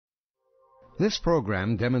This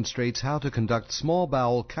program demonstrates how to conduct small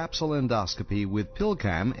bowel capsule endoscopy with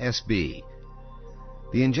PillCam SB.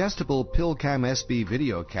 The ingestible PillCam SB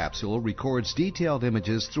video capsule records detailed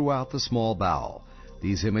images throughout the small bowel.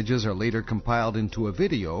 These images are later compiled into a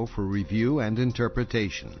video for review and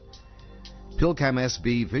interpretation. PillCam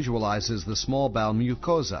SB visualizes the small bowel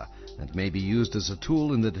mucosa and may be used as a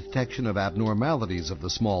tool in the detection of abnormalities of the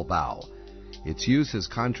small bowel. Its use is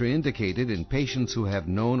contraindicated in patients who have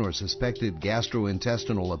known or suspected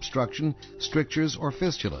gastrointestinal obstruction, strictures, or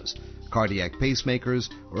fistulas, cardiac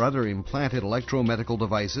pacemakers, or other implanted electromedical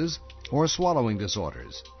devices, or swallowing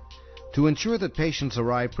disorders. To ensure that patients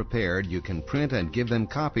arrive prepared, you can print and give them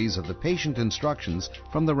copies of the patient instructions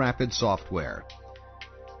from the Rapid software.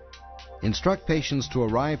 Instruct patients to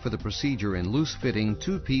arrive for the procedure in loose-fitting,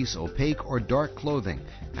 two-piece, opaque, or dark clothing,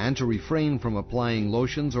 and to refrain from applying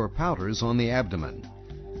lotions or powders on the abdomen.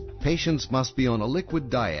 Patients must be on a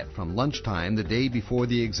liquid diet from lunchtime the day before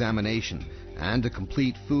the examination, and a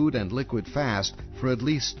complete food and liquid fast for at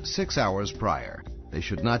least 6 hours prior. They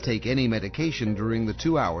should not take any medication during the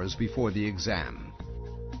 2 hours before the exam.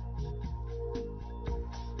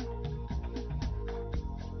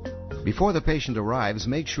 Before the patient arrives,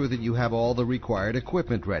 make sure that you have all the required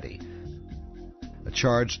equipment ready. A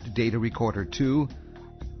charged data recorder 2,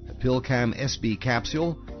 a PillCam SB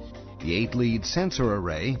capsule, the 8-lead sensor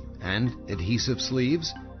array and adhesive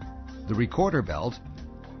sleeves, the recorder belt,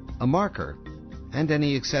 a marker, and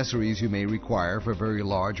any accessories you may require for very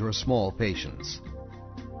large or small patients.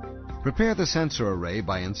 Prepare the sensor array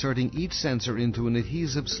by inserting each sensor into an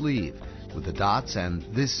adhesive sleeve, with the dots and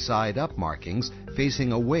this side up markings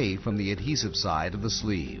facing away from the adhesive side of the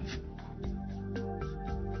sleeve.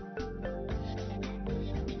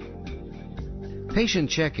 Patient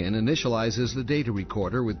check-in initializes the data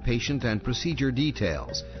recorder with patient and procedure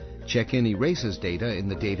details. Check-in erases data in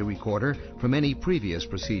the data recorder from any previous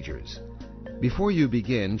procedures. Before you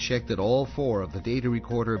begin, check that all 4 of the data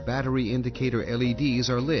recorder battery indicator LEDs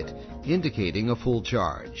are lit, indicating a full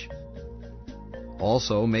charge.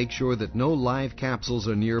 Also, make sure that no live capsules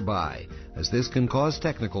are nearby, as this can cause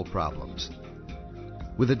technical problems.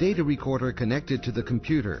 With the data recorder connected to the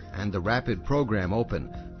computer and the Rapid program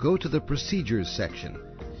open, go to the Procedures section.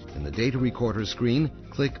 In the data recorder screen,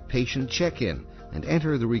 click Patient Check-in and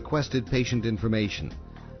enter the requested patient information.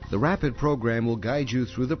 The Rapid program will guide you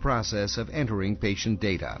through the process of entering patient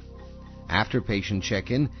data. After patient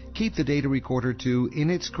check-in, keep the data recorder 2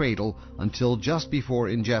 in its cradle until just before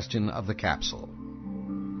ingestion of the capsule.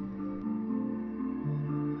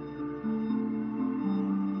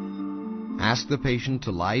 Ask the patient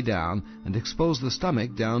to lie down and expose the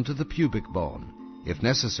stomach down to the pubic bone. If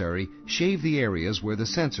necessary, shave the areas where the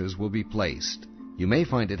sensors will be placed. You may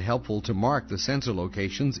find it helpful to mark the sensor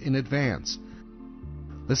locations in advance.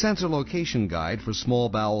 The sensor location guide for small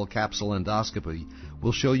bowel capsule endoscopy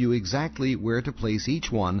will show you exactly where to place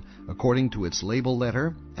each one according to its label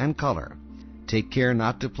letter and color. Take care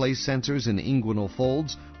not to place sensors in inguinal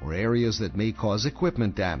folds or areas that may cause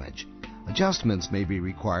equipment damage. Adjustments may be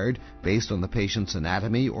required based on the patient's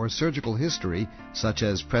anatomy or surgical history, such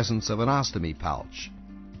as presence of an ostomy pouch.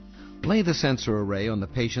 Lay the sensor array on the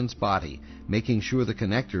patient's body, making sure the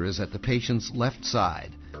connector is at the patient's left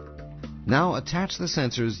side. Now attach the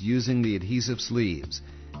sensors using the adhesive sleeves.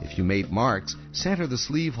 If you made marks, center the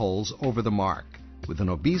sleeve holes over the mark. With an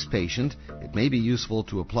obese patient, it may be useful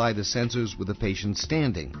to apply the sensors with the patient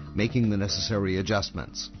standing, making the necessary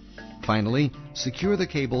adjustments. Finally, secure the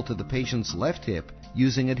cable to the patient's left hip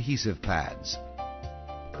using adhesive pads.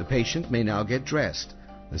 The patient may now get dressed.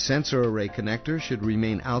 The sensor array connector should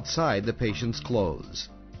remain outside the patient's clothes.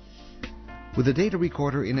 With the data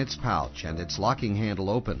recorder in its pouch and its locking handle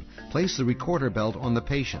open, place the recorder belt on the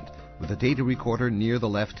patient with the data recorder near the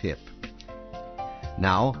left hip.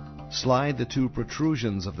 Now, slide the 2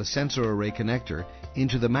 protrusions of the sensor array connector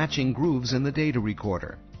into the matching grooves in the data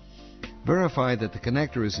recorder. Verify that the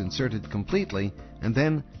connector is inserted completely and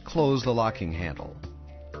then close the locking handle.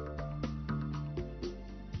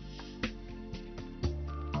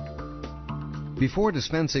 Before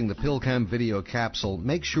dispensing the PillCam video capsule,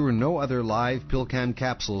 make sure no other live PillCam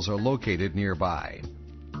capsules are located nearby.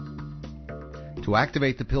 To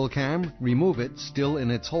activate the PillCam, remove it, still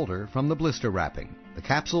in its holder, from the blister wrapping. The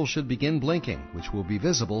capsule should begin blinking, which will be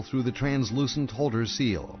visible through the translucent holder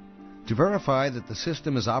seal. To verify that the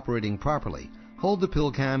system is operating properly, hold the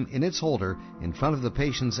PillCam in its holder in front of the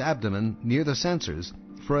patient's abdomen near the sensors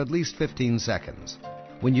for at least 15 seconds.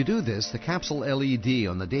 When you do this, the capsule LED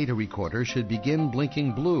on the data recorder should begin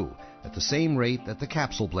blinking blue at the same rate that the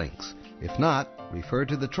capsule blinks. If not, refer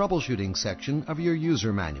to the troubleshooting section of your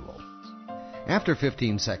user manual. After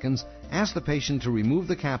 15 seconds, ask the patient to remove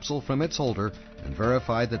the capsule from its holder and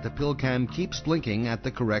verify that the PillCam keeps blinking at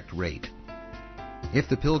the correct rate. If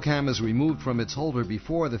the PillCam is removed from its holder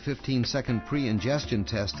before the 15-second pre-ingestion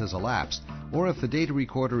test has elapsed, or if the data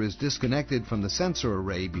recorder is disconnected from the sensor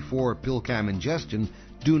array before PillCam ingestion,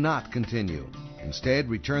 do not continue. Instead,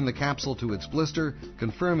 return the capsule to its blister,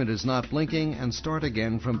 confirm it is not blinking, and start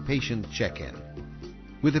again from patient check-in.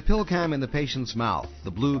 With the PillCam in the patient's mouth,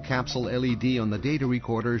 the blue capsule LED on the data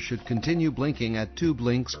recorder should continue blinking at 2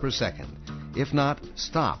 blinks per second. If not,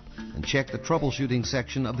 stop and check the troubleshooting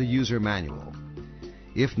section of the user manual.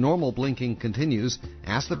 If normal blinking continues,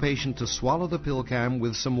 ask the patient to swallow the PillCam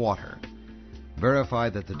with some water. Verify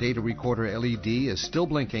that the data recorder LED is still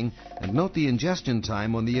blinking and note the ingestion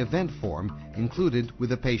time on the event form included with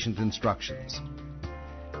the patient instructions.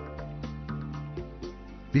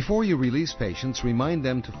 Before you release patients, remind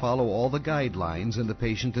them to follow all the guidelines and the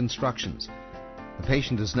patient instructions. The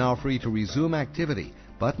patient is now free to resume activity,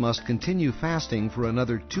 but must continue fasting for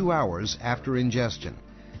another 2 hours after ingestion.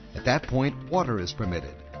 At that point, water is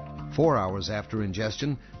permitted. 4 hours after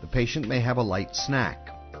ingestion, the patient may have a light snack.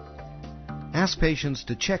 Ask patients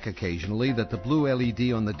to check occasionally that the blue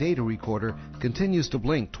LED on the data recorder continues to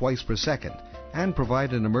blink twice per second, and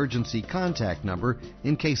provide an emergency contact number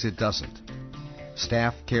in case it doesn't.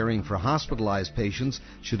 Staff caring for hospitalized patients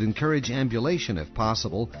should encourage ambulation if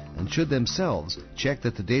possible, and should themselves check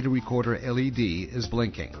that the data recorder LED is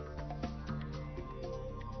blinking.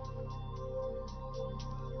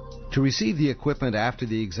 To receive the equipment after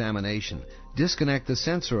the examination, disconnect the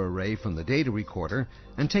sensor array from the data recorder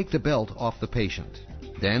and take the belt off the patient.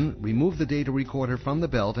 Then, remove the data recorder from the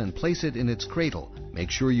belt and place it in its cradle.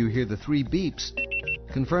 Make sure you hear the 3 beeps,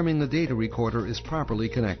 confirming the data recorder is properly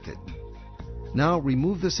connected. Now,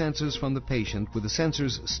 remove the sensors from the patient with the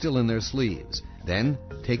sensors still in their sleeves. Then,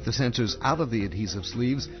 take the sensors out of the adhesive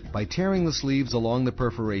sleeves by tearing the sleeves along the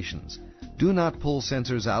perforations. Do not pull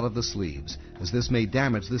sensors out of the sleeves, as this may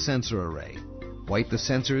damage the sensor array. Wipe the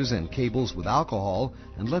sensors and cables with alcohol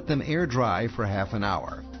and let them air dry for half an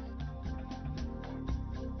hour.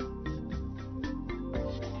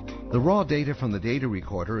 The raw data from the data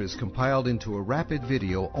recorder is compiled into a rapid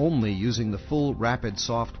video only using the full Rapid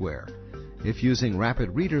software. If using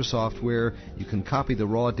Rapid Reader software, you can copy the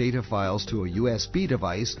raw data files to a USB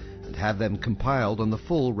device and have them compiled on the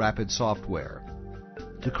full Rapid software.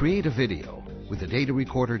 To create a video, with the data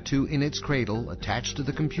recorder 2 in its cradle attached to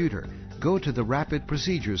the computer, go to the Rapid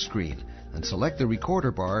Procedure screen and select the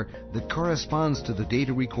recorder bar that corresponds to the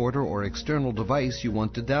data recorder or external device you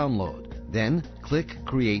want to download. Then click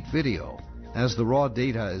Create Video. As the raw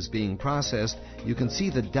data is being processed, you can see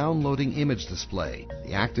the downloading image display.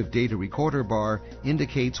 The active data recorder bar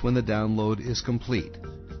indicates when the download is complete.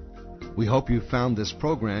 We hope you found this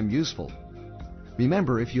program useful.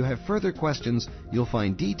 Remember, if you have further questions, you'll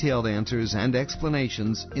find detailed answers and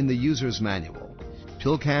explanations in the user's manual.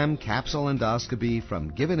 PillCam Capsule Endoscopy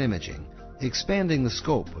from Given Imaging, expanding the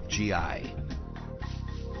scope of GI.